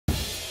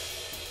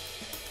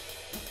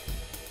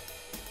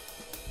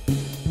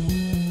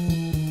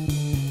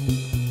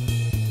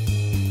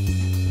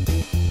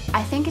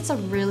think it's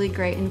a really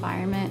great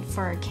environment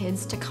for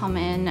kids to come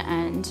in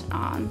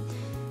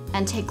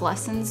and take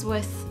lessons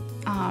with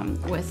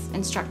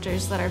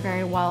instructors that are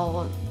very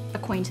well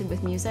acquainted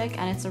with music,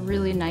 and it's a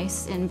really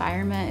nice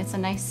environment. It's a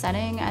nice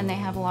setting, and they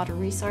have a lot of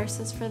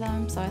resources for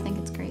them, so I think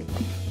it's great.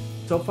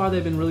 So far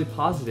they've been really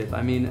positive.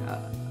 I mean,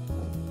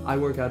 I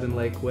work out in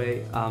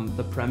Lakeway.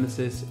 The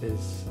premises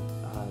is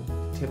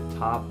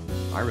tip-top.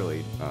 I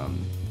really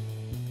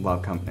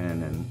love coming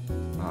in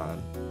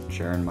and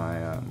sharing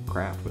my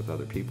craft with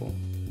other people.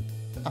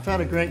 I've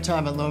had a great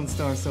time at Lone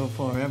Star so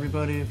far.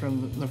 Everybody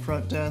from the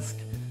front desk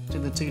to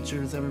the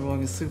teachers,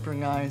 everyone is super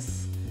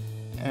nice,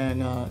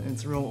 and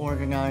it's real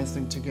organized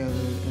and together,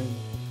 and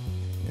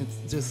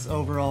it's just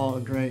overall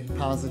a great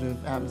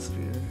positive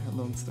atmosphere at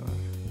Lone Star.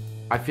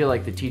 I feel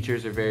like the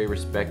teachers are very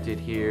respected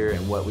here,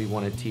 and what we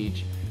want to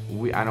teach,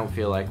 I don't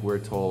feel like we're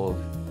told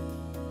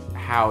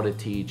how to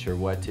teach or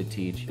what to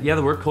teach. Yeah,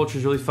 the work culture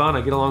is really fun.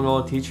 I get along with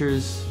all the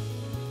teachers.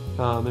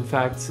 In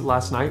fact,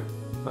 last night,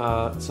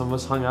 some of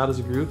us hung out as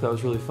a group. That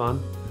was really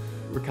fun.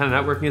 We're kind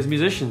of networking as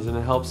musicians, and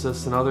it helps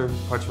us in other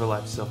parts of our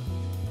life, so.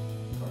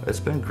 It's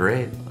been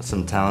great.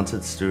 Some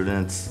talented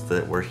students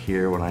that were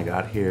here when I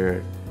got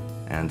here,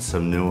 and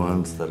some new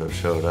ones that have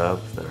showed up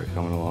that are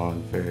coming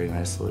along very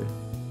nicely.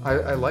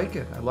 I like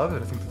it. I love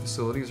it. I think the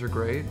facilities are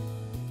great.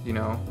 You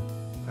know,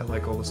 I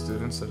like all the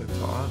students that I've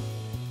taught.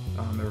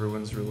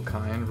 Everyone's real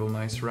kind, real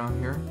nice around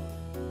here.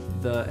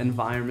 The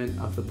environment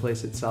of the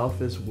place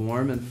itself is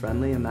warm and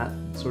friendly, and that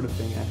sort of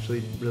thing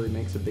actually really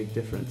makes a big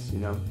difference, you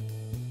know.